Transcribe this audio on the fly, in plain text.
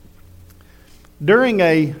During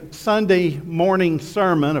a Sunday morning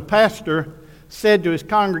sermon, a pastor said to his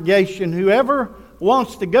congregation, "Whoever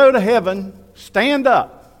wants to go to heaven, stand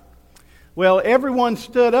up." Well, everyone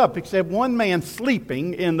stood up except one man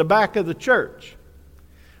sleeping in the back of the church.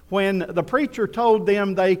 When the preacher told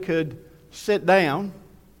them they could sit down,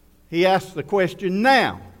 he asked the question,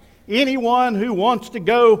 "Now, anyone who wants to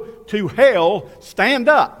go to hell, stand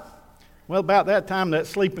up." Well, about that time, that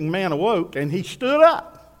sleeping man awoke and he stood up.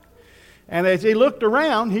 And as he looked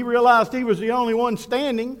around, he realized he was the only one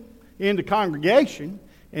standing in the congregation.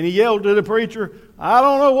 And he yelled to the preacher, "I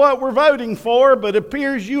don't know what we're voting for, but it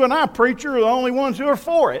appears you and I, preacher, are the only ones who are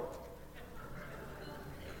for it."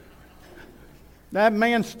 That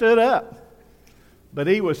man stood up, but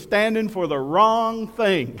he was standing for the wrong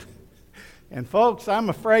thing. And folks, I'm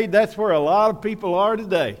afraid that's where a lot of people are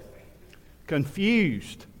today,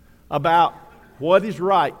 confused about what is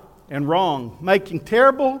right and wrong, making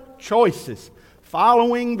terrible choices,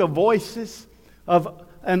 following the voices of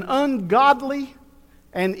an ungodly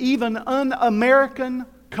and even un-American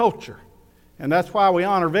culture. And that's why we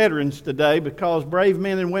honor veterans today, because brave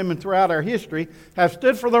men and women throughout our history have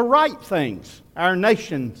stood for the right things our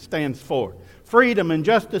nation stands for. Freedom and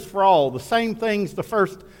justice for all, the same things the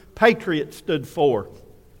first patriots stood for,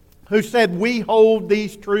 who said, "We hold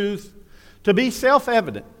these truths to be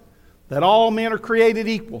self-evident, that all men are created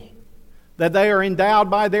equal, that they are endowed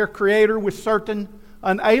by their Creator with certain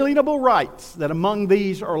unalienable rights, that among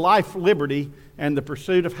these are life, liberty, and the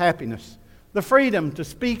pursuit of happiness, the freedom to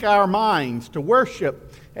speak our minds, to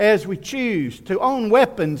worship as we choose, to own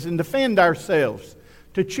weapons and defend ourselves,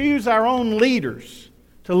 to choose our own leaders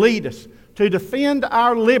to lead us, to defend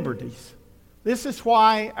our liberties." This is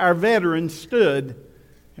why our veterans stood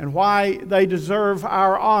and why they deserve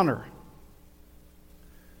our honor.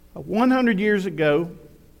 100 years ago,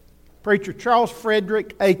 preacher Charles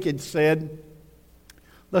Frederick Aked said,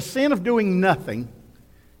 "The sin of doing nothing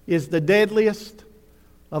is the deadliest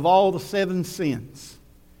of all the 7 sins.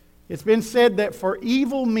 It's been said that for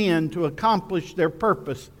evil men to accomplish their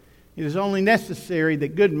purpose, it is only necessary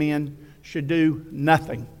that good men should do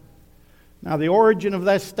nothing." Now, the origin of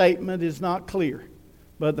that statement is not clear,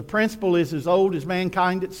 but the principle is as old as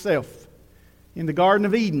mankind itself. In the Garden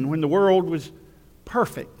of Eden, when the world was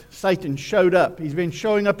perfect, Satan showed up. He's been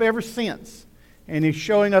showing up ever since, and he's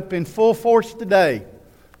showing up in full force today.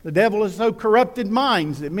 The devil has so corrupted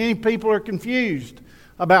minds that many people are confused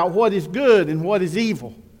about what is good and what is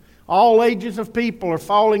evil. All ages of people are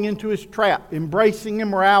falling into his trap, embracing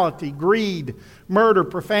immorality, greed, murder,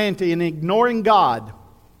 profanity, and ignoring God.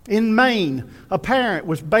 In Maine, a parent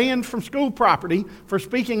was banned from school property for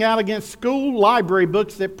speaking out against school library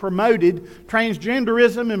books that promoted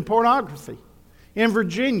transgenderism and pornography. In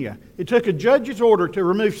Virginia, it took a judge's order to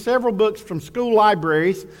remove several books from school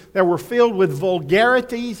libraries that were filled with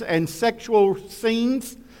vulgarities and sexual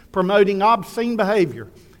scenes promoting obscene behavior.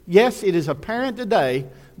 Yes, it is apparent today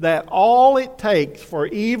that all it takes for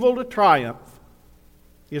evil to triumph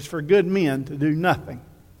is for good men to do nothing.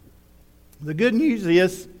 The good news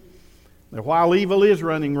is that while evil is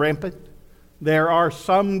running rampant, there are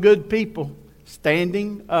some good people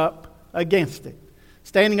standing up against it,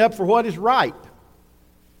 standing up for what is right.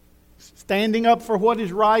 Standing up for what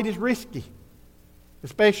is right is risky,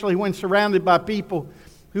 especially when surrounded by people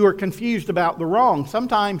who are confused about the wrong.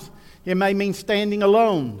 Sometimes it may mean standing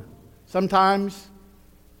alone. Sometimes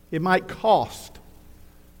it might cost.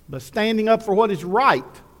 But standing up for what is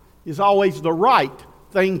right is always the right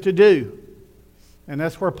thing to do. And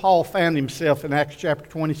that's where Paul found himself in Acts chapter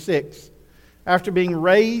 26. After being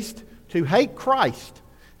raised to hate Christ,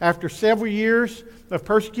 after several years of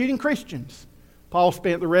persecuting Christians, Paul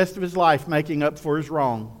spent the rest of his life making up for his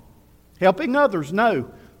wrong, helping others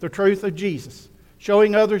know the truth of Jesus,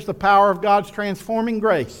 showing others the power of God's transforming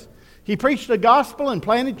grace. He preached the gospel and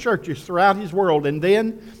planted churches throughout his world, and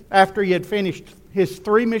then, after he had finished his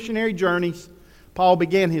 3 missionary journeys, Paul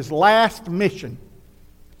began his last mission,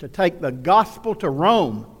 to take the gospel to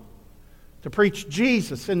Rome, to preach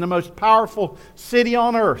Jesus in the most powerful city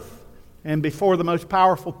on earth and before the most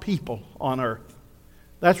powerful people on earth.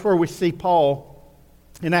 That's where we see Paul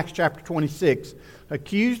in Acts chapter 26,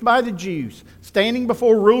 accused by the Jews, standing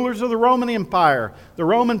before rulers of the Roman Empire, the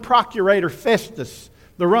Roman procurator Festus,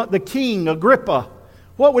 the king Agrippa.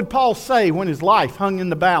 What would Paul say when his life hung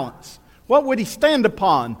in the balance? What would he stand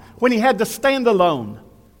upon when he had to stand alone?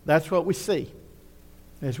 That's what we see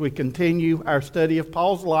as we continue our study of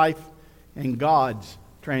Paul's life and God's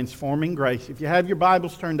transforming grace. If you have your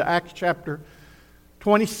Bibles, turn to Acts chapter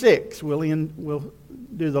 26. We'll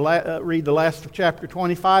read the last of chapter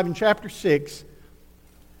 25 and chapter 6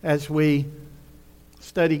 as we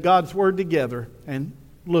study God's Word together and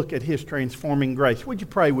look at His transforming grace. Would you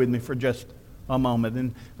pray with me for just a moment?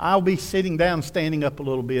 And I'll be sitting down, standing up a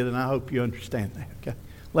little bit, and I hope you understand that. Okay?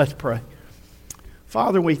 Let's pray.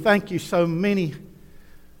 Father, we thank you so many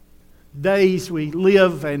days we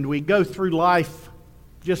live and we go through life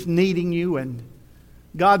just needing you. And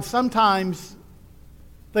God, sometimes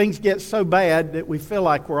things get so bad that we feel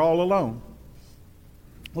like we're all alone.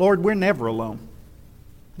 Lord, we're never alone.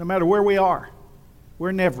 No matter where we are,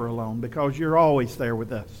 we're never alone because you're always there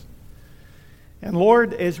with us. And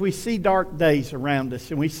Lord, as we see dark days around us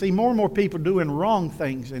and we see more and more people doing wrong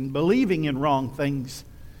things and believing in wrong things,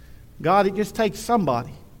 God, it just takes somebody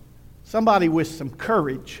with some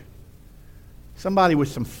courage, somebody with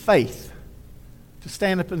some faith to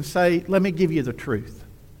stand up and say, let me give you the truth.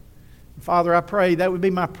 And Father, I pray that would be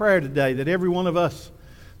my prayer today, that every one of us,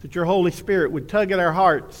 that your Holy Spirit would tug at our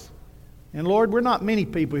hearts. And Lord, we're not many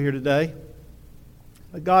people here today.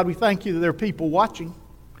 But God, we thank you that there are people watching.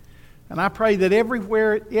 And I pray that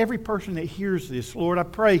everywhere, every person that hears this, Lord, I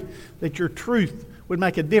pray that your truth would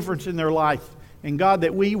make a difference in their life. And God,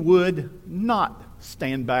 that we would not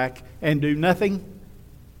stand back and do nothing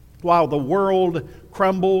while the world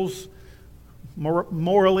crumbles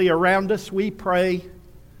morally around us. We pray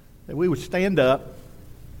that we would stand up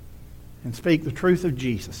and speak the truth of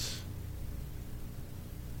Jesus.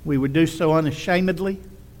 We would do so unashamedly.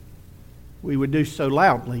 We would do so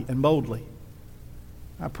loudly and boldly.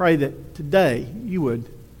 I pray that today you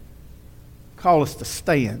would call us to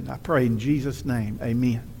stand. I pray in Jesus' name.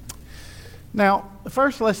 Amen. Now,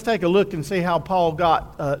 first let's take a look and see how Paul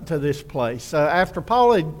got to this place. After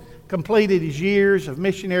Paul had completed his years of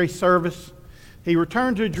missionary service, he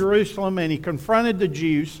returned to Jerusalem and he confronted the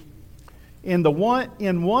Jews in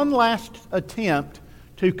one last attempt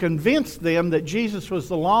to convince them that Jesus was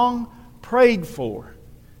the long prayed for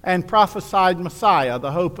and prophesied Messiah,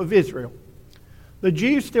 the hope of Israel. The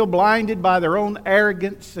Jews, still blinded by their own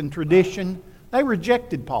arrogance and tradition, they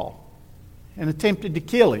rejected Paul and attempted to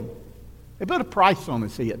kill him. They put a price on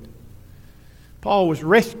his head. Paul was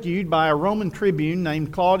rescued by a Roman tribune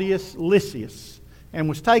named Claudius Lysias and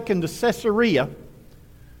was taken to Caesarea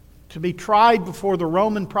to be tried before the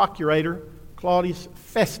Roman procurator Claudius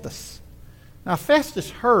Festus. Now Festus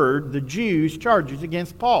heard the Jews' charges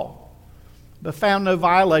against Paul, but found no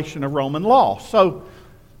violation of Roman law. So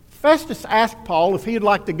Festus asked Paul if he'd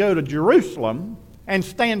like to go to Jerusalem and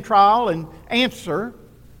stand trial and answer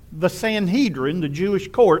the Sanhedrin, the Jewish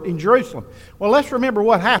court in Jerusalem. Well, let's remember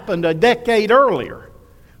what happened a decade earlier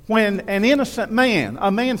when an innocent man,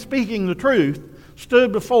 a man speaking the truth,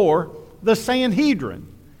 stood before the Sanhedrin.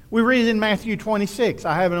 We read in Matthew 26.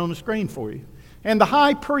 I have it on the screen for you. And the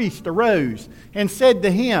high priest arose and said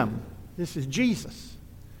to him, this is Jesus,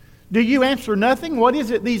 do you answer nothing? What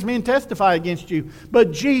is it these men testify against you?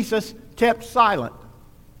 But Jesus kept silent.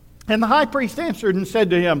 And the high priest answered and said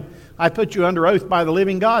to him, I put you under oath by the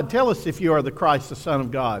living God. Tell us if you are the Christ, the Son of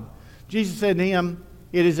God. Jesus said to him,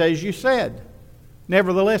 it is as you said.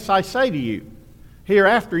 Nevertheless, I say to you,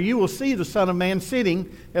 hereafter you will see the Son of Man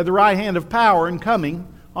sitting at the right hand of power and coming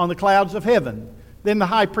on the clouds of heaven. Then the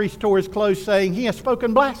high priest tore his clothes, saying, he has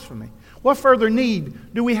spoken blasphemy. What further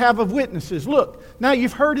need do we have of witnesses? Look, now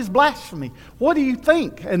you've heard his blasphemy. What do you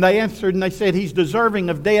think? And they answered and they said, he's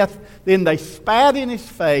deserving of death. Then they spat in his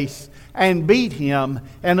face and beat him,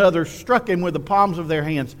 and others struck him with the palms of their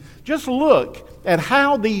hands. Just look at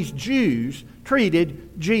how these Jews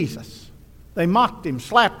treated Jesus. They mocked him,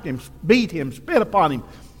 slapped him, beat him, spit upon him.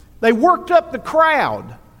 They worked up the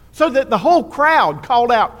crowd so that the whole crowd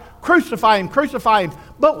called out, crucify him, crucify him.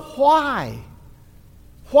 But why?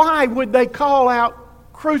 Why would they call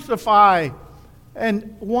out, crucify,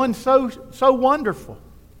 and one so wonderful?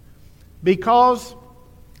 Because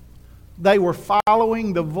they were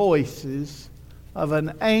following the voices of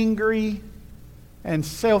an angry and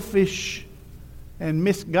selfish and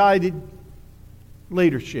misguided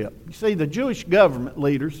leadership. You see, the Jewish government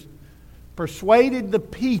leaders persuaded the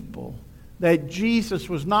people that Jesus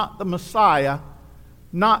was not the Messiah,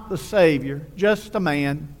 not the Savior, just a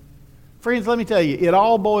man. Friends, let me tell you, it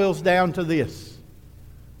all boils down to this.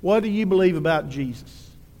 What do you believe about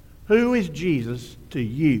Jesus? Who is Jesus to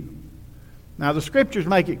you? Now, the Scriptures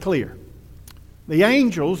make it clear. The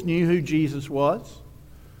angels knew who Jesus was.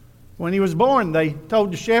 When he was born, they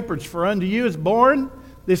told the shepherds, for unto you is born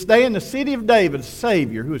this day in the city of David a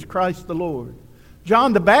Savior, who is Christ the Lord.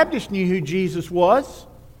 John the Baptist knew who Jesus was.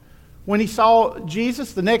 When he saw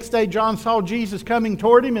Jesus, the next day John saw Jesus coming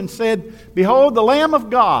toward him and said, behold, the Lamb of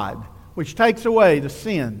God, which takes away the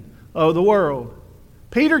sin of the world.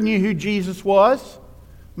 Peter knew who Jesus was.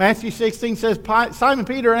 Matthew 16 says, Simon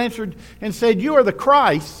Peter answered and said, "You are the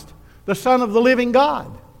Christ, the Son of the living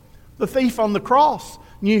God." The thief on the cross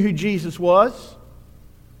knew who Jesus was.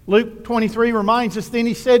 Luke 23 reminds us, then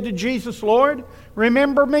he said to Jesus, "Lord,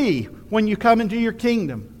 remember me when you come into your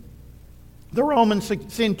kingdom." The Roman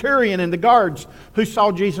centurion and the guards who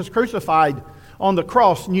saw Jesus crucified on the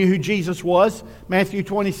cross knew who Jesus was. Matthew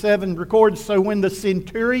 27 records, "So when the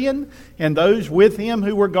centurion and those with him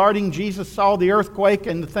who were guarding Jesus saw the earthquake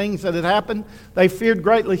and the things that had happened, they feared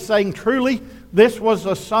greatly, saying, 'Truly, this was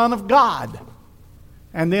the Son of God.'"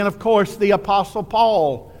 And then, of course, the Apostle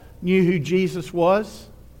Paul knew who Jesus was.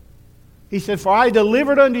 He said, "For I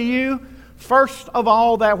delivered unto you first of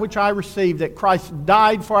all that which I received, that Christ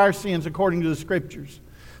died for our sins according to the Scriptures,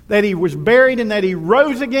 that He was buried and that He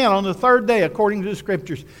rose again on the third day according to the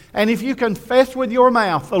Scriptures. And if you confess with your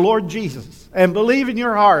mouth the Lord Jesus and believe in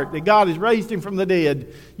your heart that God has raised Him from the dead,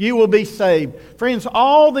 you will be saved." Friends,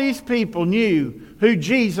 all these people knew who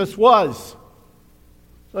Jesus was.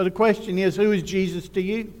 So the question is, who is Jesus to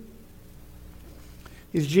you?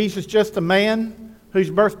 Is Jesus just a man whose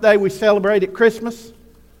birthday we celebrate at Christmas?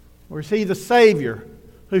 Or is He the Savior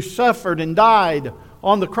who suffered and died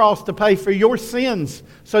on the cross to pay for your sins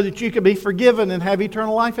so that you could be forgiven and have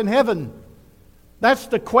eternal life in heaven? That's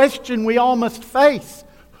the question we all must face.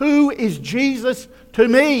 Who is Jesus to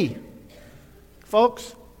me?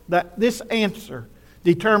 Folks, this answer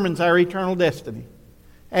determines our eternal destiny.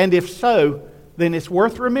 And if so, then it's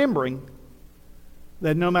worth remembering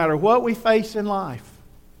that no matter what we face in life,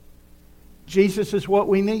 Jesus is what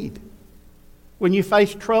we need. When you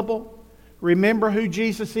face trouble, remember who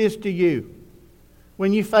Jesus is to you.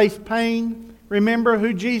 When you face pain, remember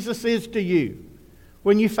who Jesus is to you.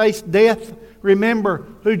 When you face death, remember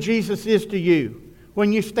who Jesus is to you.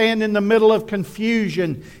 When you stand in the middle of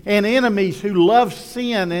confusion and enemies who love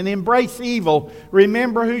sin and embrace evil,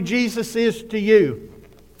 remember who Jesus is to you.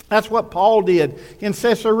 That's what Paul did in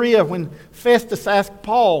Caesarea when Festus asked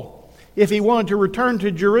Paul if he wanted to return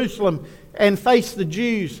to Jerusalem and face the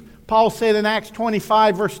Jews. Paul said in Acts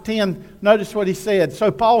 25 verse 10, notice what he said. So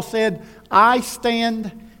Paul said, "I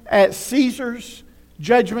stand at Caesar's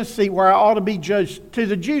judgment seat where I ought to be judged. To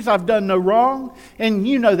the Jews I've done no wrong, and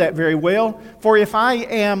you know that very well. For if I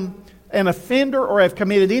am an offender or have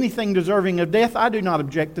committed anything deserving of death, I do not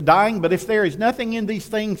object to dying. But if there is nothing in these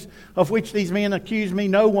things of which these men accuse me,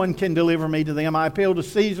 no one can deliver me to them. I appeal to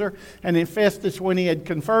Caesar." And then Festus, when he had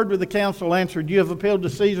conferred with the council, answered, "You have appealed to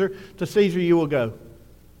Caesar you will go."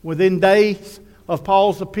 Within days of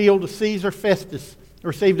Paul's appeal to Caesar, Festus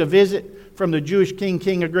received a visit from the Jewish king,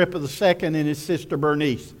 King Agrippa II, and his sister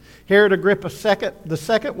Bernice. Herod Agrippa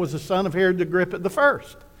II was the son of Herod Agrippa I.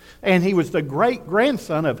 And he was the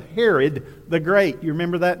great-grandson of Herod the Great. You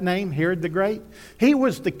remember that name, Herod the Great? He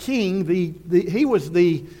was the king, he was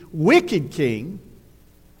the wicked king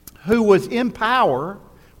who was in power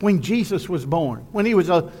when Jesus was born. When he was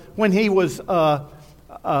a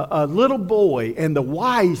little boy and the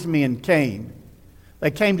wise men came.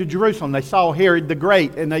 They came to Jerusalem. They saw Herod the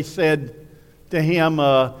Great and they said to him,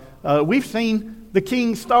 "We've seen the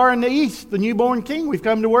king's star in the east, the newborn king. We've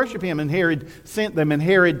come to worship him." And Herod sent them, and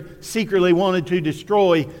Herod secretly wanted to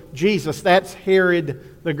destroy Jesus. That's Herod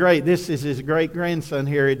the Great. This is his great-grandson,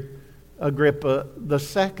 Herod Agrippa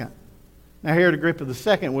II. Now, Herod Agrippa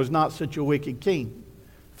II was not such a wicked king.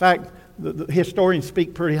 In fact, the historians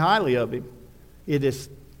speak pretty highly of him. It is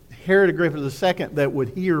Herod Agrippa II that would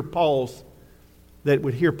hear Paul's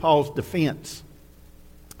defense.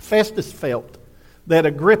 Festus felt that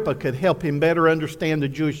Agrippa could help him better understand the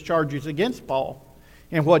Jewish charges against Paul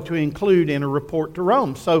and what to include in a report to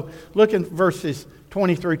Rome. So look in verses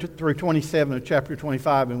 23 through 27 of chapter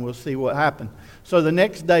 25 and we'll see what happened. So the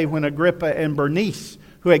next day when Agrippa and Bernice,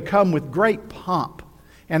 who had come with great pomp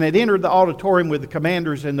and had entered the auditorium with the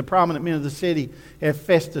commanders and the prominent men of the city at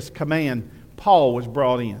Festus' command, Paul was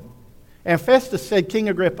brought in. And Festus said, "King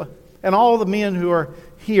Agrippa, and all the men who are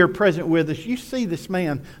here present with us, you see this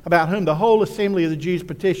man about whom the whole assembly of the Jews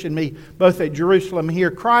petitioned me, both at Jerusalem and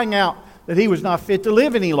here, crying out that he was not fit to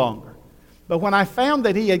live any longer. But when I found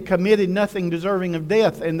that he had committed nothing deserving of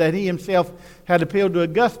death and that he himself had appealed to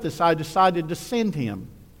Augustus, I decided to send him.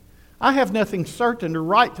 I have nothing certain to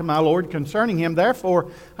write to my Lord concerning him. Therefore,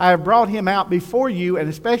 I have brought him out before you, and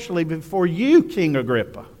especially before you, King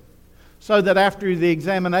Agrippa, so that after the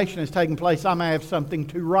examination has taken place, I may have something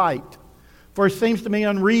to write. For it seems to me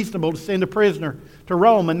unreasonable to send a prisoner to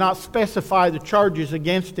Rome and not specify the charges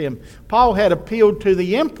against him. Paul had appealed to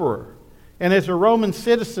the emperor, and as a Roman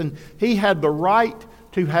citizen, he had the right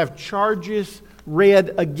to have charges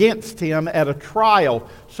read against him at a trial.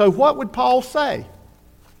 So what would Paul say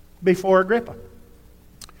before Agrippa?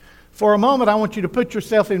 For a moment, I want you to put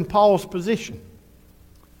yourself in Paul's position,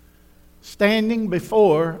 standing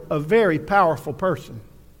before a very powerful person,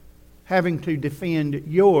 having to defend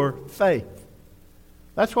your faith.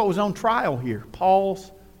 That's what was on trial here, Paul's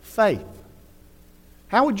faith.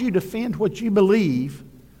 How would you defend what you believe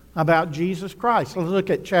about Jesus Christ? Let's look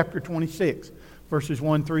at chapter 26, verses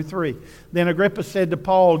 1 through 3. Then Agrippa said to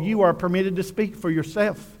Paul, "You are permitted to speak for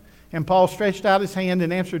yourself." And Paul stretched out his hand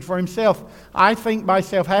and answered for himself, "I think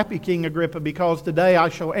myself happy, King Agrippa, because today I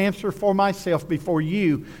shall answer for myself before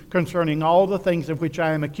you concerning all the things of which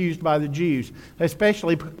I am accused by the Jews,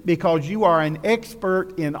 especially because you are an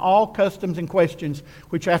expert in all customs and questions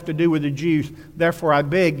which have to do with the Jews. Therefore I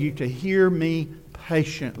beg you to hear me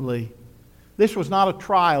patiently." This was not a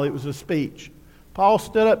trial, it was a speech. Paul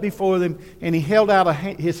stood up before them and he held out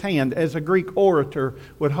his hand as a Greek orator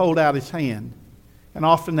would hold out his hand. And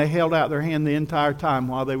often they held out their hand the entire time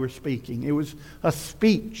while they were speaking. It was a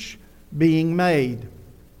speech being made.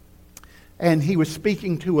 And he was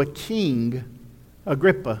speaking to a king,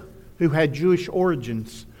 Agrippa, who had Jewish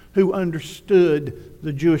origins, who understood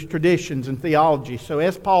the Jewish traditions and theology. So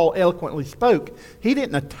as Paul eloquently spoke, he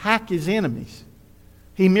didn't attack his enemies.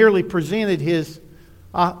 He merely presented his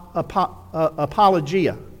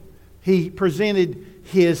apologia. He presented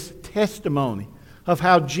his testimony of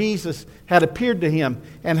how Jesus had appeared to him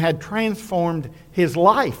and had transformed his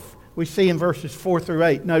life. We see in verses 4 through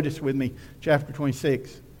 8. Notice with me, chapter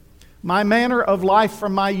 26. "My manner of life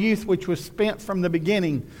from my youth, which was spent from the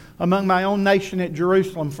beginning among my own nation at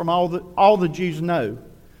Jerusalem, from all the Jews know.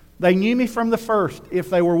 They knew me from the first, if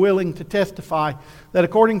they were willing to testify that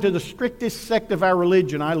according to the strictest sect of our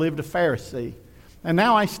religion, I lived a Pharisee. And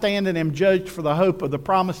now I stand and am judged for the hope of the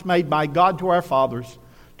promise made by God to our fathers.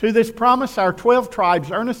 To this promise our 12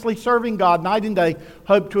 tribes, earnestly serving God night and day,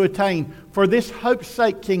 hope to attain. For this hope's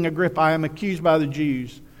sake, King Agrippa, I am accused by the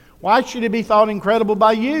Jews. Why should it be thought incredible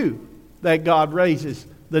by you that God raises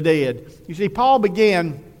the dead?" You see, Paul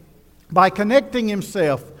began by connecting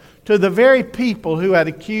himself to the very people who had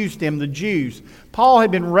accused him, the Jews. Paul had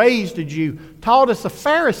been raised a Jew, taught as a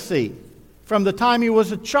Pharisee from the time he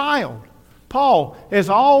was a child. Paul, as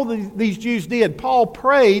all these Jews did, Paul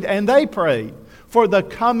prayed and they prayed for the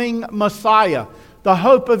coming Messiah, the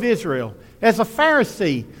hope of Israel. As a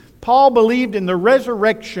Pharisee, Paul believed in the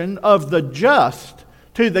resurrection of the just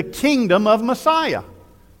to the kingdom of Messiah,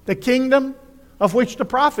 the kingdom of which the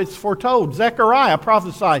prophets foretold. Zechariah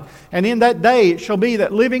prophesied, "And in that day it shall be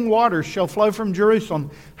that living waters shall flow from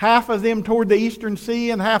Jerusalem, half of them toward the eastern sea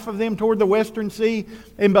and half of them toward the western sea.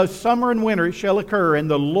 In both summer and winter it shall occur.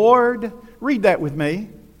 And the Lord," read that with me,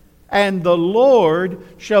 "and the Lord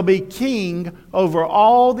shall be king over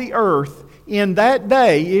all the earth. In that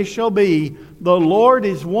day it shall be, the Lord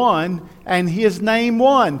is one and his name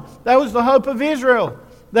one." That was the hope of Israel,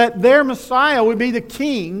 that their Messiah would be the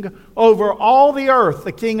king over all the earth,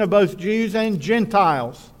 the king of both Jews and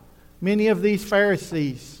Gentiles. Many of these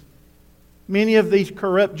Pharisees, many of these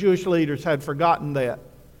corrupt Jewish leaders had forgotten that.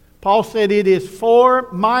 Paul said, "It is for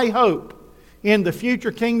my hope in the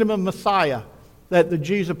future kingdom of Messiah that the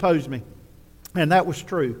Jews oppose me." And that was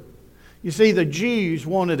true. You see, the Jews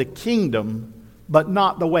wanted a kingdom, but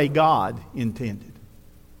not the way God intended.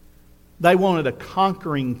 They wanted a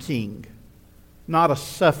conquering king, not a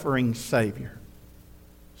suffering Savior.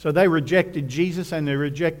 So they rejected Jesus and they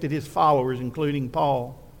rejected his followers, including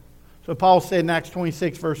Paul. So Paul said in Acts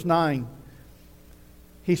 26, verse 9,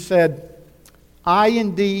 he said,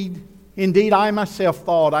 Indeed I myself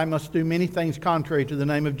thought I must do many things contrary to the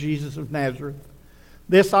name of Jesus of Nazareth.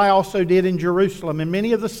 This I also did in Jerusalem, and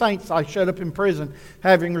many of the saints I shut up in prison,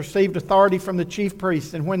 having received authority from the chief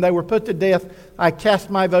priests. And when they were put to death, I cast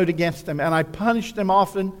my vote against them, and I punished them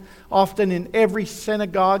often in every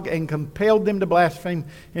synagogue, and compelled them to blaspheme.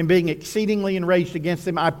 And being exceedingly enraged against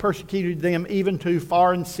them, I persecuted them even to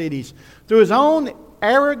foreign cities. Through his own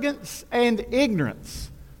arrogance and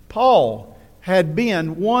ignorance, Paul had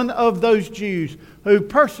been one of those Jews who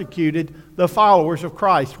persecuted the followers of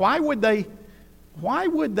Christ. Why would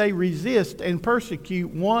they resist and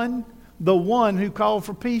persecute the one who called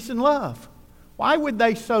for peace and love? Why would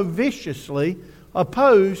they so viciously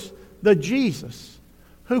oppose the Jesus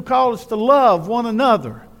who called us to love one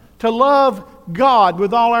another, to love God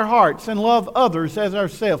with all our hearts and love others as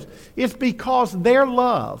ourselves? It's because their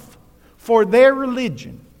love for their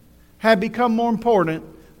religion had become more important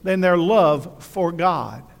than their love for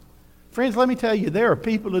God. Friends, let me tell you, there are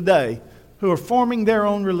people today who are forming their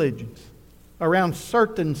own religions around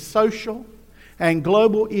certain social and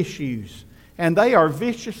global issues, and they are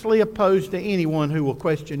viciously opposed to anyone who will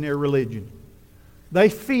question their religion. They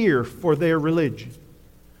fear for their religion,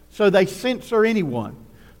 so they censor anyone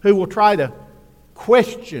who will try to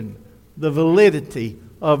question the validity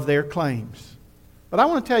of their claims. But I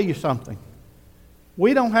want to tell you something.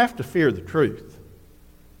 We don't have to fear the truth.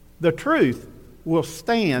 The truth will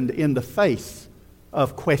stand in the face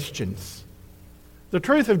of questions. The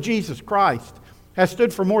truth of Jesus Christ has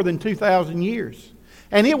stood for more than 2,000 years.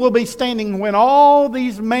 And it will be standing when all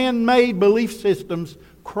these man-made belief systems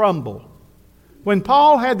crumble. When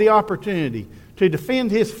Paul had the opportunity to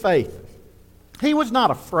defend his faith, he was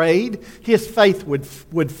not afraid his faith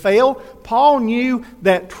would fail. Paul knew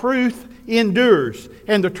that truth endures.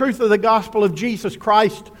 And the truth of the gospel of Jesus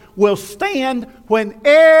Christ will stand when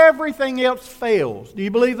everything else fails. Do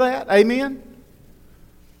you believe that? Amen?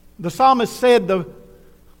 The psalmist said, the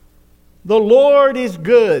Lord is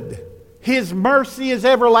good. His mercy is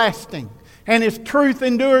everlasting, and His truth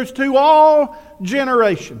endures to all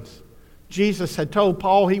generations. Jesus had told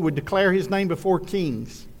Paul he would declare His name before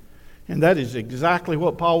kings. And that is exactly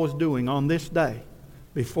what Paul was doing on this day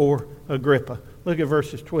before Agrippa. Look at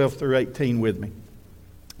verses 12 through 18 with me.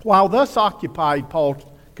 While thus occupied, Paul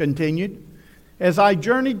continued, as I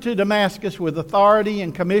journeyed to Damascus with authority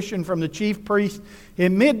and commission from the chief priest,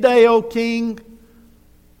 in midday, O king,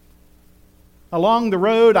 along the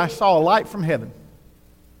road I saw a light from heaven,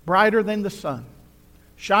 brighter than the sun,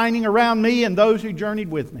 shining around me and those who journeyed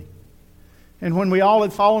with me. And when we all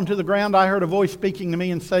had fallen to the ground, I heard a voice speaking to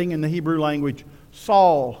me and saying in the Hebrew language,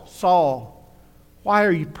 Saul, Saul, why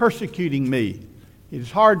are you persecuting me? It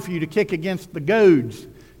is hard for you to kick against the goads.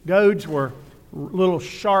 Goads were little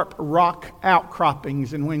sharp rock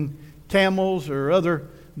outcroppings, and when camels or other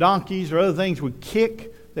donkeys or other things would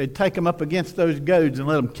kick, they'd take them up against those goads and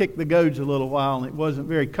let them kick the goads a little while, and it wasn't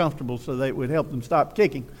very comfortable, so that it would help them stop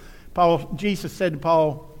kicking. Jesus said to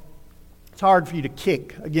Paul, it's hard for you to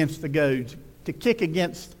kick against the goads, to kick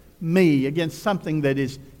against me, against something that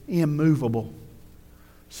is immovable.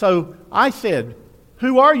 So I said,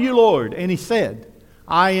 who are you, Lord? And He said,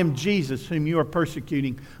 I am Jesus whom you are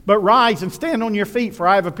persecuting. But rise and stand on your feet, for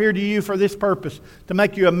I have appeared to you for this purpose, to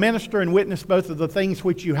make you a minister and witness both of the things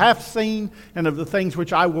which you have seen and of the things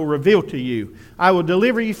which I will reveal to you. I will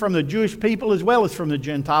deliver you from the Jewish people as well as from the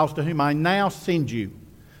Gentiles, to whom I now send you,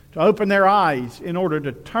 to open their eyes in order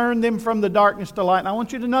to turn them from the darkness to light. And I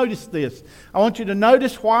want you to notice this. I want you to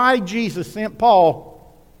notice why Jesus sent Paul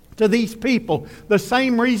to these people. The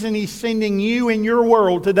same reason He's sending you in your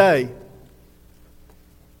world today.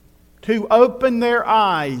 To open their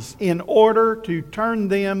eyes in order to turn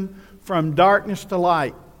them from darkness to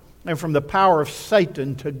light and from the power of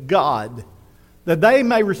Satan to God, that they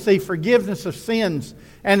may receive forgiveness of sins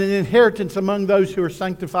and an inheritance among those who are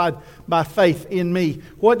sanctified by faith in me.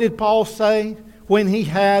 What did Paul say when he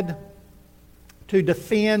had to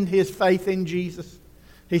defend his faith in Jesus?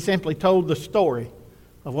 He simply told the story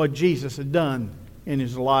of what Jesus had done in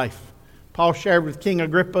his life. Paul shared with King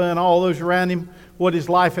Agrippa and all those around him what his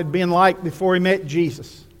life had been like before he met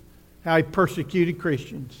Jesus, how he persecuted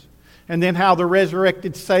Christians, and then how the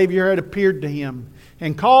resurrected Savior had appeared to him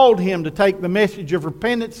and called him to take the message of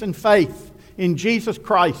repentance and faith in Jesus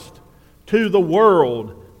Christ to the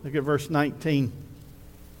world. Look at verse 19.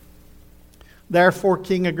 Therefore,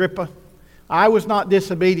 King Agrippa, I was not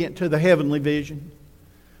disobedient to the heavenly vision,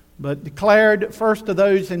 but declared first to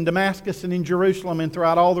those in Damascus and in Jerusalem and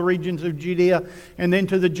throughout all the regions of Judea, and then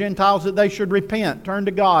to the Gentiles, that they should repent, turn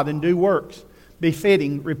to God, and do works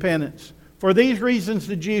befitting repentance. For these reasons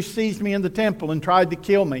the Jews seized me in the temple and tried to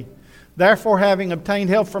kill me. Therefore, having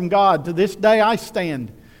obtained help from God, to this day I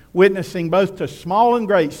stand, witnessing both to small and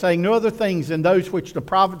great, saying no other things than those which the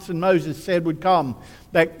prophets and Moses said would come,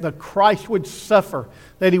 that the Christ would suffer,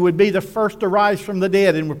 that He would be the first to rise from the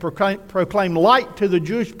dead, and would proclaim light to the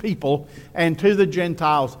Jewish people and to the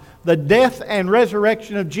Gentiles. The death and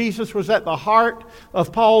resurrection of Jesus was at the heart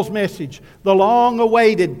of Paul's message. The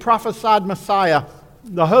long-awaited, prophesied Messiah,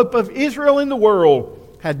 the hope of Israel in the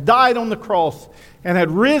world, had died on the cross and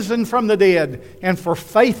had risen from the dead. And for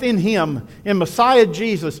faith in Him, in Messiah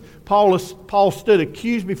Jesus, Paul stood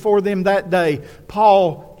accused before them that day.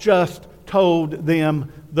 Paul just told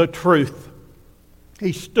them the truth.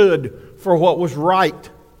 He stood for what was right.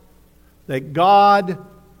 That God,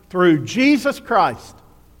 through Jesus Christ,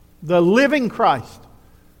 the living Christ,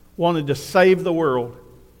 wanted to save the world.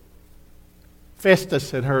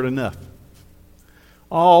 Festus had heard enough.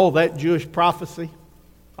 All that Jewish prophecy,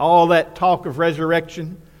 all that talk of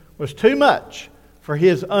resurrection was too much for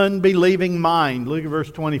his unbelieving mind. Look at verse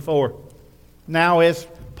 24. Now as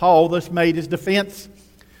Paul thus made his defense,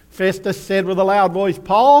 Festus said with a loud voice,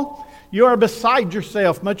 Paul, you are beside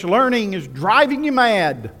yourself. Much learning is driving you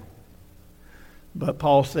mad. But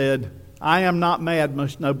Paul said, I am not mad,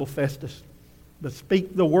 most noble Festus, but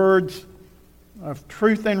speak the words of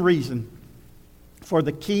truth and reason. For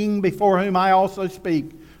the King before whom I also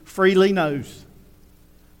speak freely knows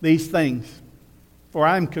these things. For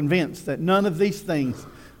I am convinced that none of these things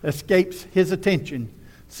escapes his attention,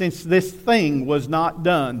 since this thing was not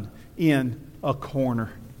done in a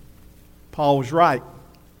corner. Paul was right.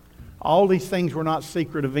 All these things were not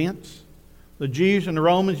secret events. The Jews and the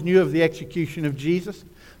Romans knew of the execution of Jesus.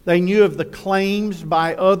 They knew of the claims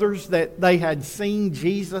by others that they had seen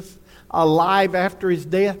Jesus alive after his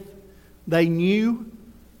death. They knew,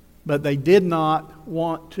 but they did not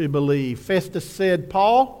want to believe. Festus said,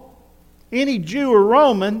 Paul, any Jew or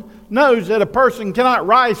Roman knows that a person cannot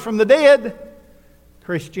rise from the dead.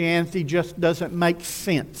 Christianity just doesn't make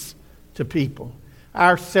sense to people.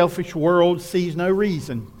 Our selfish world sees no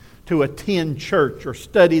reason to attend church or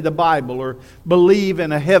study the Bible or believe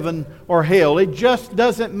in a heaven or hell. It just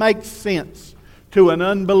doesn't make sense to an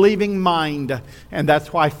unbelieving mind. And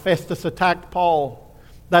that's why Festus attacked Paul.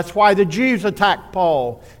 That's why the Jews attacked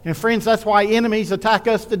Paul. And friends, that's why enemies attack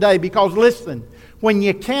us today. Because listen, when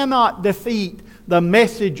you cannot defeat the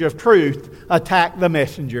message of truth, attack the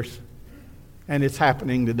messengers. And it's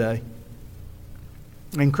happening today.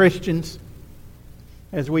 And Christians,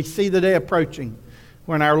 as we see the day approaching,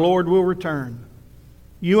 when our Lord will return,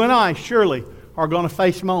 you and I surely are going to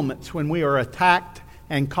face moments when we are attacked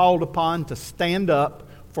and called upon to stand up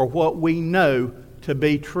for what we know to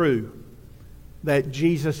be true. That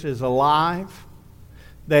Jesus is alive,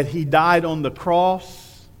 that He died on the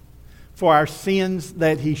cross for our sins,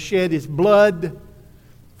 that He shed His blood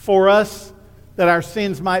for us, that our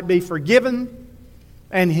sins might be forgiven,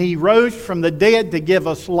 and He rose from the dead to give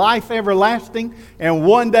us life everlasting and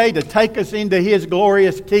one day to take us into His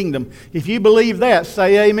glorious kingdom. If you believe that,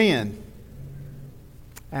 say amen.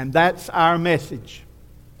 And that's our message.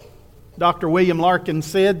 Dr. William Larkin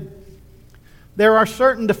said, there are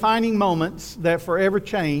certain defining moments that forever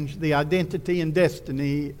change the identity and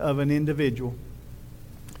destiny of an individual,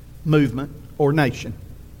 movement, or nation.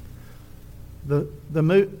 The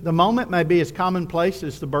moment may be as commonplace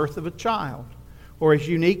as the birth of a child, or as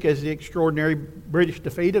unique as the extraordinary British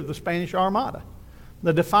defeat of the Spanish Armada.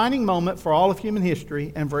 The defining moment for all of human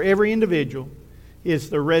history and for every individual is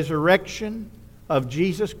the resurrection of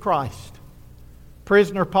Jesus Christ.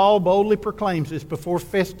 Prisoner Paul boldly proclaims this before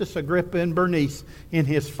Festus, Agrippa, and Bernice in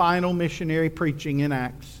his final missionary preaching in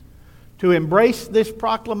Acts. To embrace this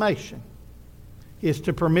proclamation is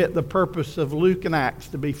to permit the purpose of Luke and Acts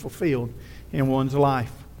to be fulfilled in one's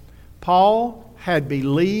life. Paul had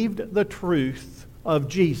believed the truth of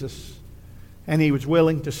Jesus, and he was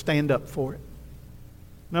willing to stand up for it.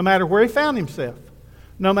 No matter where he found himself,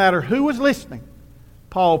 no matter who was listening,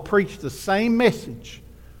 Paul preached the same message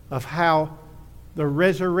of how the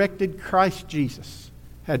resurrected Christ Jesus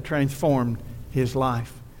had transformed his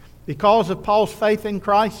life. Because of Paul's faith in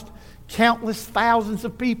Christ, countless thousands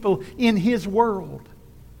of people in his world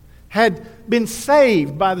had been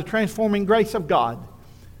saved by the transforming grace of God.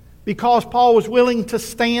 Because Paul was willing to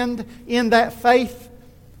stand in that faith,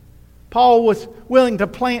 Paul was willing to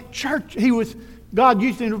plant church. God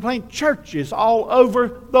used him to plant churches all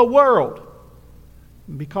over the world.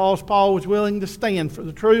 Because Paul was willing to stand for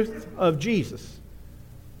the truth of Jesus,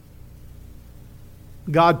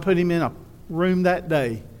 God put him in a room that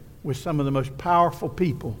day with some of the most powerful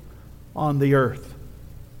people on the earth.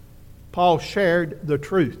 Paul shared the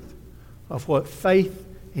truth of what faith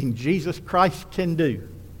in Jesus Christ can do.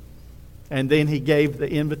 And then he gave the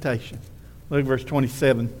invitation. Look at verse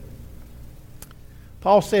 27.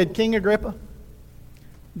 Paul said, King Agrippa,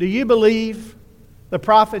 do you believe the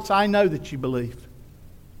prophets? I know that you believe.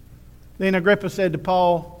 Then Agrippa said to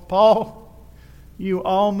Paul, Paul, you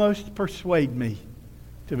almost persuade me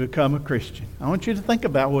to become a Christian. I want you to think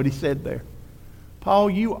about what he said there. Paul,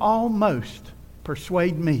 you almost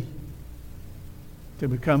persuade me to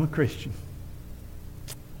become a Christian.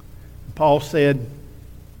 Paul said,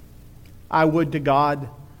 I would to God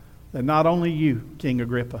that not only you, King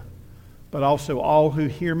Agrippa, but also all who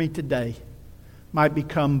hear me today might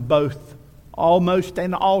become both almost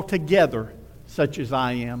and altogether such as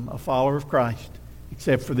I am, a follower of Christ,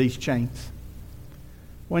 except for these chains.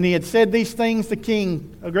 When he had said these things, the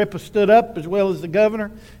king, Agrippa, stood up, as well as the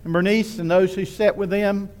governor and Bernice and those who sat with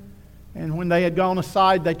them. And when they had gone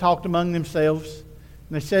aside, they talked among themselves.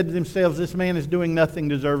 And they said to themselves, this man is doing nothing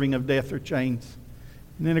deserving of death or chains.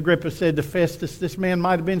 And then Agrippa said to Festus, this man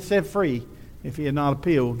might have been set free if he had not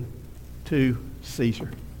appealed to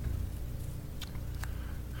Caesar.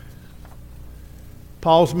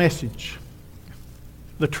 Paul's message,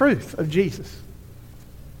 the truth of Jesus,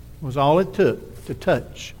 was all it took to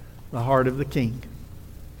touch the heart of the king.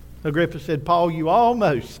 Agrippa said, Paul, you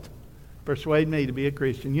almost persuade me to be a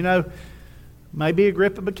Christian. You know, maybe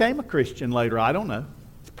Agrippa became a Christian later. I don't know.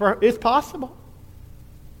 It's possible.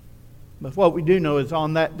 But what we do know is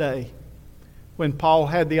on that day, when Paul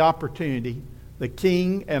had the opportunity, the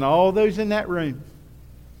king and all those in that room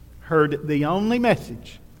heard the only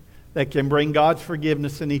message that can bring God's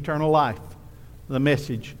forgiveness and eternal life, the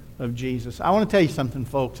message of Jesus. I want to tell you something,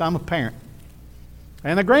 folks. I'm a parent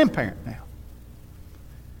and a grandparent now.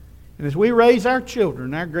 And as we raise our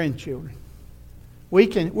children, our grandchildren, we're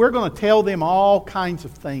going to tell them all kinds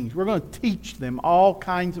of things. We're going to teach them all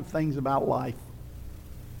kinds of things about life.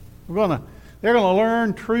 They're going to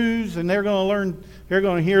learn truths, and they're going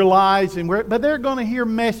to hear lies, but they're going to hear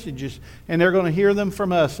messages, and they're going to hear them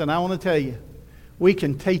from us. And I want to tell you, we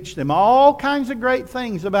can teach them all kinds of great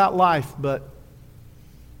things about life, but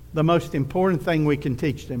the most important thing we can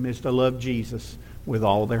teach them is to love Jesus with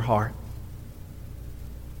all their heart.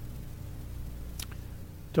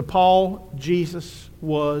 To Paul, Jesus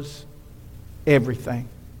was everything.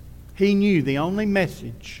 He knew the only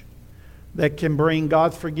message that can bring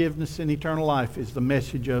God's forgiveness and eternal life is the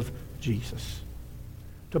message of Jesus.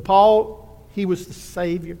 To Paul, he was the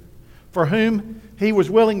Savior for whom he was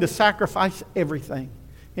willing to sacrifice everything.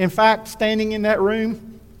 In fact, standing in that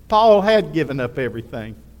room, Paul had given up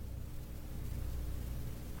everything.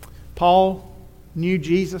 Paul knew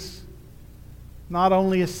Jesus not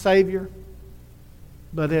only as Savior,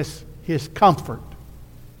 but as his comfort,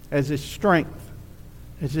 as his strength,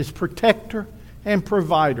 as his protector and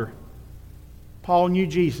provider. Paul knew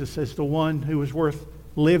Jesus as the one who was worth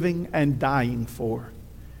living and dying for.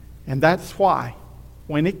 And that's why,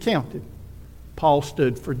 when it counted, Paul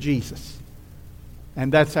stood for Jesus.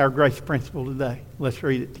 And that's our grace principle today. Let's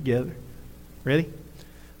read it together. Ready?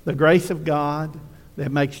 The grace of God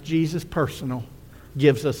that makes Jesus personal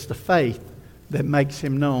gives us the faith that makes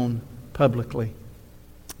him known publicly.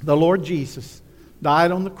 The Lord Jesus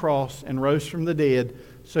died on the cross and rose from the dead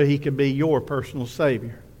so he could be your personal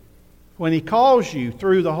Savior. When he calls you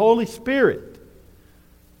through the Holy Spirit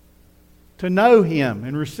to know him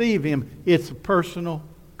and receive him, it's a personal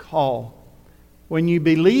call. When you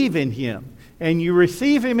believe in him and you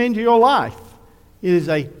receive him into your life, it is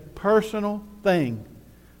a personal thing.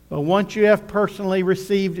 But once you have personally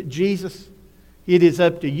received Jesus, it is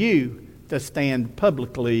up to you to stand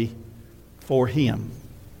publicly for him.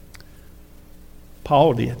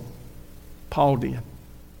 Paul did. Paul did.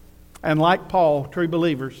 And like Paul, true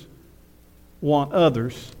believers want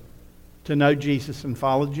others to know Jesus and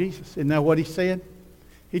follow Jesus. Isn't that what he said?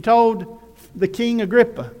 He told the King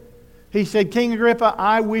Agrippa, he said, King Agrippa,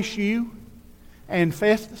 I wish you and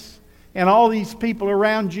Festus and all these people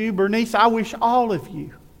around you, Bernice, I wish all of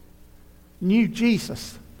you knew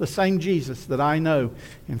Jesus, the same Jesus that I know.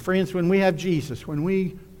 And friends, when we have Jesus, when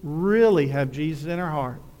we really have Jesus in our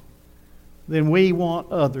heart, then we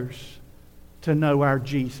want others to know our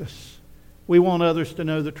Jesus. We want others to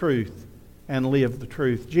know the truth and live the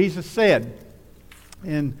truth. Jesus said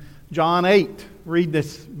in John 8, read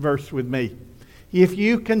this verse with me. If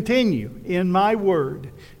you continue in my word,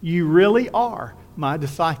 you really are my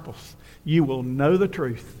disciples. You will know the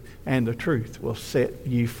truth, and the truth will set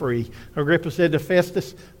you free. Agrippa said to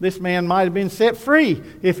Festus, this man might have been set free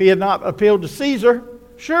if he had not appealed to Caesar.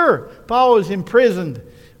 Sure, Paul was imprisoned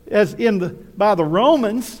by the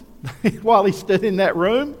Romans while he stood in that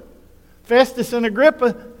room. Festus and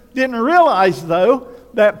Agrippa didn't realize, though,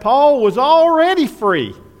 that Paul was already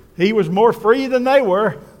free. He was more free than they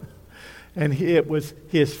were. And it was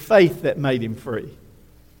his faith that made him free.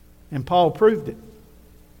 And Paul proved it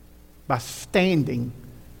by standing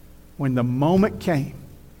when the moment came.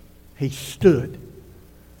 He stood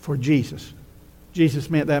for Jesus. Jesus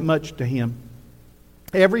meant that much to him.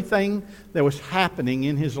 Everything that was happening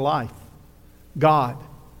in his life, God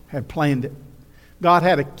had planned it. God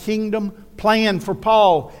had a kingdom plan for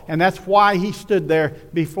Paul, and that's why he stood there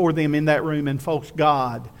before them in that room. And folks,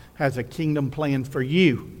 God has a kingdom plan for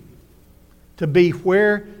you to be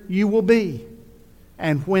where you will be.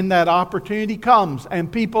 And when that opportunity comes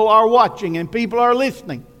and people are watching and people are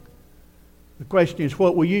listening, the question is,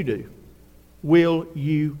 what will you do? Will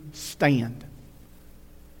you stand?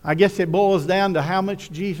 I guess it boils down to how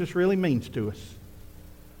much Jesus really means to us.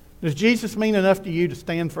 Does Jesus mean enough to you to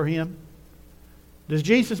stand for him? Does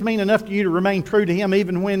Jesus mean enough to you to remain true to him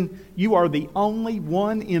even when you are the only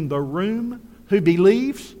one in the room who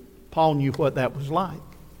believes? Paul knew what that was like.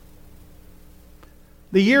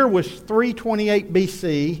 The year was 328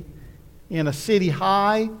 BC in a city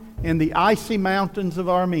high in the icy mountains of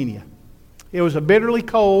Armenia. It was a bitterly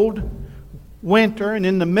cold winter, and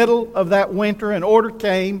in the middle of that winter, an order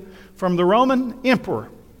came from the Roman emperor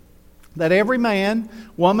that every man,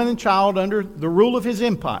 woman, and child under the rule of his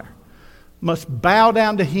empire must bow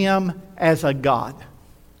down to him as a god.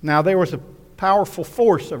 Now there was a powerful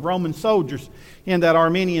force of Roman soldiers in that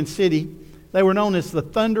Armenian city. They were known as the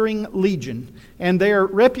Thundering Legion, and their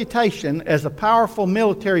reputation as a powerful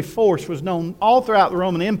military force was known all throughout the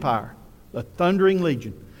Roman Empire, the Thundering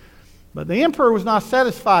Legion. But the emperor was not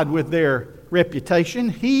satisfied with their reputation.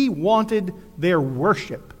 He wanted their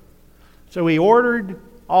worship. So he ordered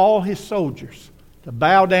all his soldiers to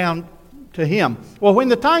bow down to him. Well, when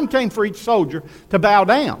the time came for each soldier to bow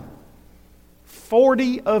down,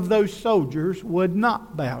 40 of those soldiers would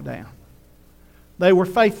not bow down. They were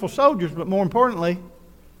faithful soldiers, but more importantly,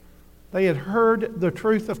 they had heard the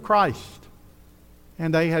truth of Christ,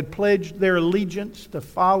 and they had pledged their allegiance to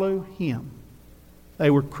follow him. They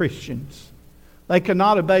were Christians. They could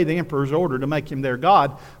not obey the emperor's order to make him their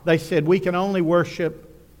God. They said, we can only worship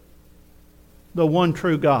the one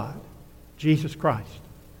true God, Jesus Christ.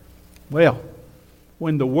 Well,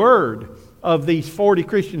 when the word of these 40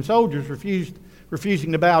 Christian soldiers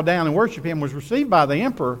refusing to bow down and worship him was received by the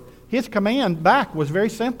emperor, his command back was very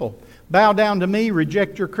simple. Bow down to me,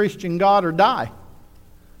 reject your Christian God, or die.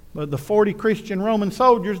 But the 40 Christian Roman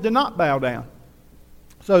soldiers did not bow down.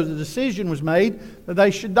 So the decision was made that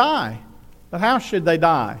they should die. But how should they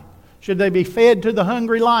die? Should they be fed to the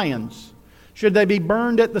hungry lions? Should they be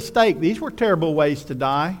burned at the stake? These were terrible ways to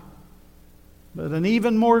die. But an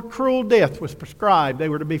even more cruel death was prescribed. They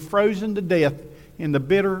were to be frozen to death in the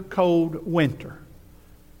bitter, cold winter.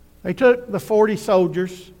 They took the 40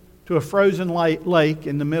 soldiers to a frozen lake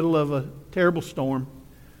in the middle of a terrible storm,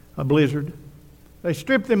 a blizzard. They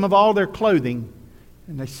stripped them of all their clothing,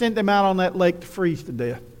 and they sent them out on that lake to freeze to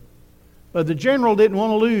death. But the general didn't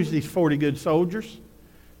want to lose these 40 good soldiers.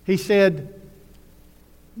 He said,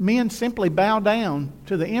 men, simply bow down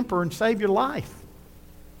to the emperor and save your life.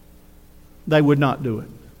 They would not do it.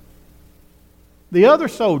 The other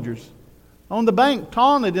soldiers on the bank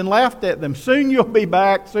taunted and laughed at them. Soon you'll be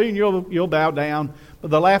back. Soon you'll bow down.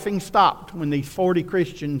 But the laughing stopped when these 40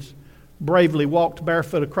 Christians bravely walked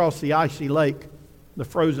barefoot across the icy lake, the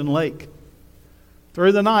frozen lake.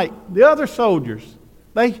 Through the night, the other soldiers,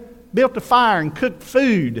 they built a fire and cooked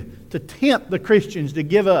food to tempt the Christians to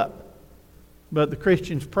give up. But the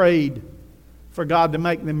Christians prayed for God to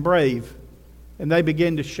make them brave. And they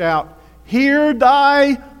began to shout, "Here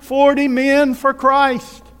die 40 men for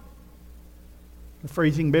Christ." The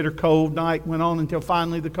freezing, bitter cold night went on until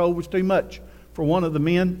finally the cold was too much for one of the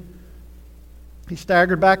men. He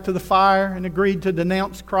staggered back to the fire and agreed to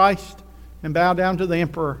denounce Christ and bow down to the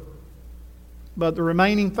emperor. But the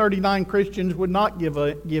remaining 39 Christians would not give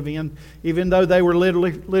in, even though they were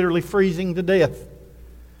literally freezing to death.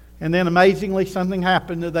 And then amazingly, something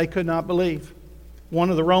happened that they could not believe. One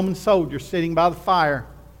of the Roman soldiers sitting by the fire,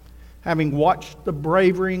 having watched the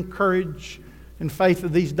bravery and courage and faith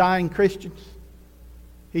of these dying Christians,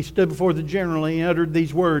 he stood before the general and he uttered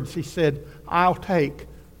these words. He said, "I'll take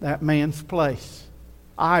that man's place.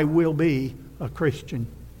 I will be a Christian."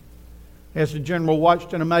 As the general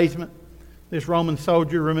watched in amazement, this Roman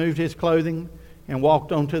soldier removed his clothing and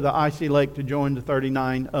walked onto the icy lake to join the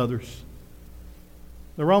 39 others.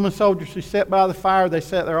 The Roman soldiers who sat by the fire, they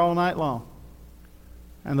sat there all night long.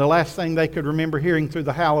 And the last thing they could remember hearing through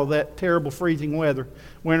the howl of that terrible freezing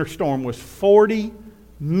winter storm was 40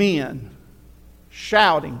 men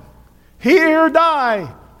shouting, "Here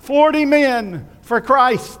die 40 men for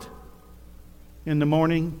Christ." In the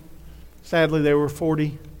morning, sadly, there were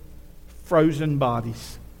 40 frozen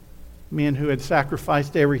bodies. Men who had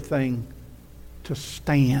sacrificed everything to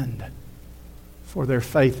stand for their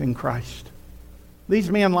faith in Christ.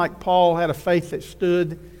 These men, like Paul, had a faith that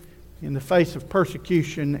stood in the face of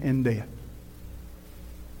persecution and death.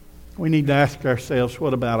 We need to ask ourselves,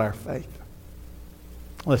 what about our faith?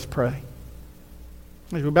 Let's pray.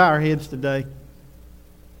 As we bow our heads today,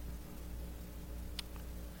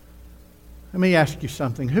 let me ask you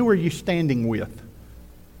something. Who are you standing with?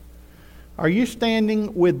 Are you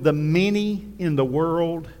standing with the many in the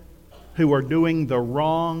world who are doing the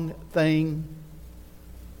wrong thing?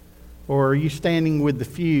 Or are you standing with the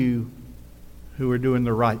few who are doing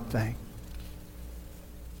the right thing?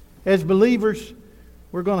 As believers,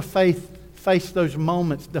 we're going to face those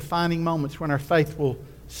moments, defining moments, when our faith will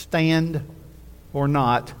stand or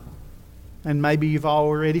not. And maybe you've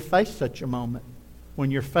already faced such a moment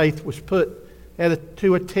when your faith was put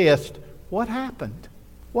to a test. What happened?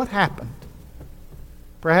 What happened?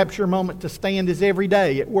 Perhaps your moment to stand is every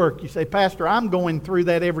day at work. You say, "Pastor, I'm going through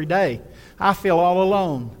that every day. I feel all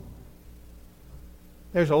alone.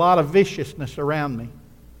 There's a lot of viciousness around me.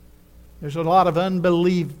 There's a lot of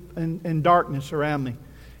unbelief and darkness around me."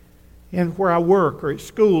 and where I work or at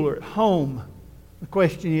school or at home. The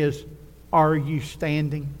question is, are you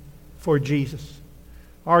standing for Jesus?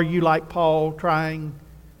 Are you like Paul trying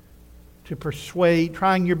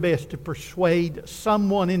your best to persuade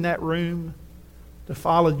someone in that room to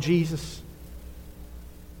follow Jesus?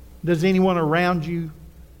 Does anyone around you,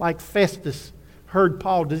 like Festus heard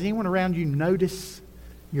Paul, does anyone around you notice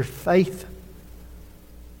your faith?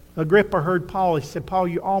 Agrippa heard Paul. He said, Paul,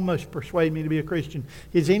 you almost persuaded me to be a Christian.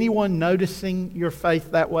 Is anyone noticing your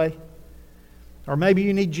faith that way? Or maybe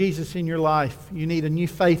you need Jesus in your life. You need a new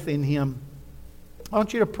faith in Him. I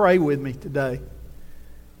want you to pray with me today.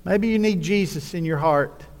 Maybe you need Jesus in your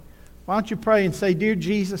heart. Why don't you pray and say, Dear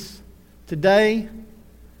Jesus, today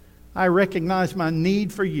I recognize my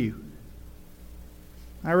need for You.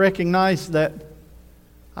 I recognize that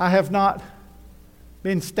I have not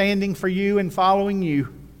been standing for You and following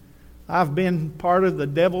You. I've been part of the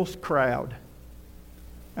devil's crowd,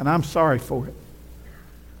 and I'm sorry for it.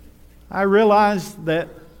 I realize that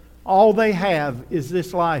all they have is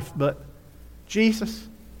this life, but Jesus,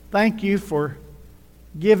 thank You for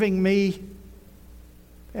giving me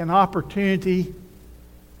an opportunity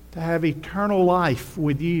to have eternal life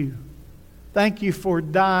with You. Thank You for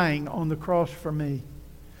dying on the cross for me.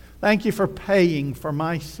 Thank You for paying for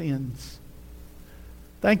my sins.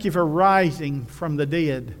 Thank You for rising from the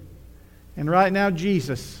dead. And right now,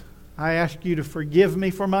 Jesus, I ask You to forgive me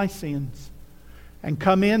for my sins and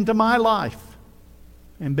come into my life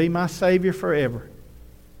and be my Savior forever.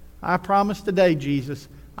 I promise today, Jesus,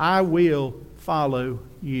 I will follow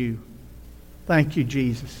You. Thank You,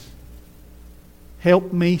 Jesus.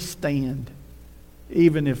 Help me stand,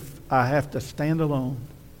 even if I have to stand alone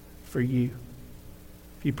for You.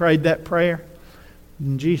 If you prayed that prayer,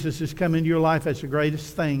 and Jesus has come into your life, that's the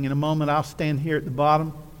greatest thing. In a moment, I'll stand here at the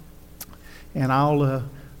bottom, and I'll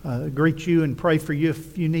greet you and pray for you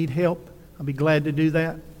if you need help. I'll be glad to do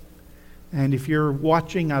that. And if you're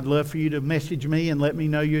watching, I'd love for you to message me and let me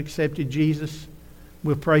know you accepted Jesus.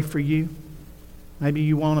 We'll pray for you. Maybe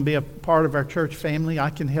you want to be a part of our church family. I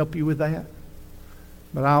can help you with that.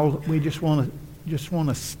 But we just want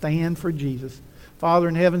to stand for Jesus. Father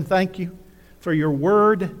in heaven, thank You for Your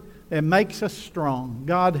word that makes us strong.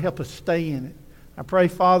 God, help us stay in it. I pray,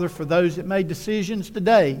 Father, for those that made decisions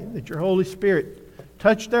today, that Your Holy Spirit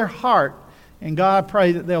touch their heart. And God, I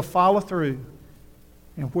pray that they'll follow through.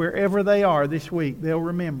 And wherever they are this week, they'll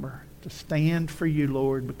remember to stand for You,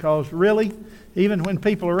 Lord. Because really, even when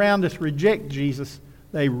people around us reject Jesus,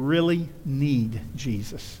 they really need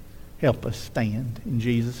Jesus. Help us stand. In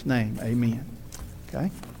Jesus' name, amen.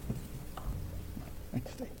 Okay?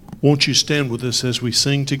 Thanks, Steve. Won't you stand with us as we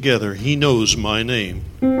sing together, He Knows My Name.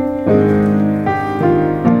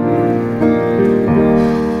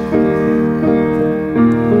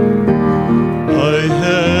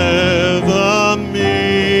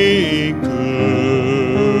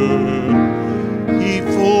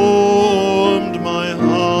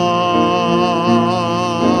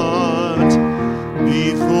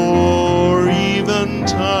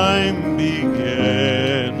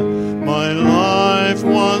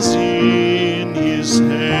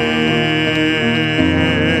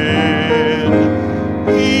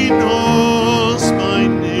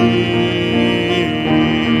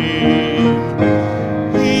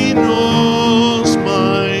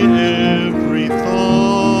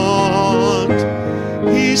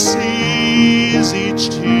 He sees each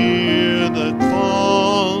tear.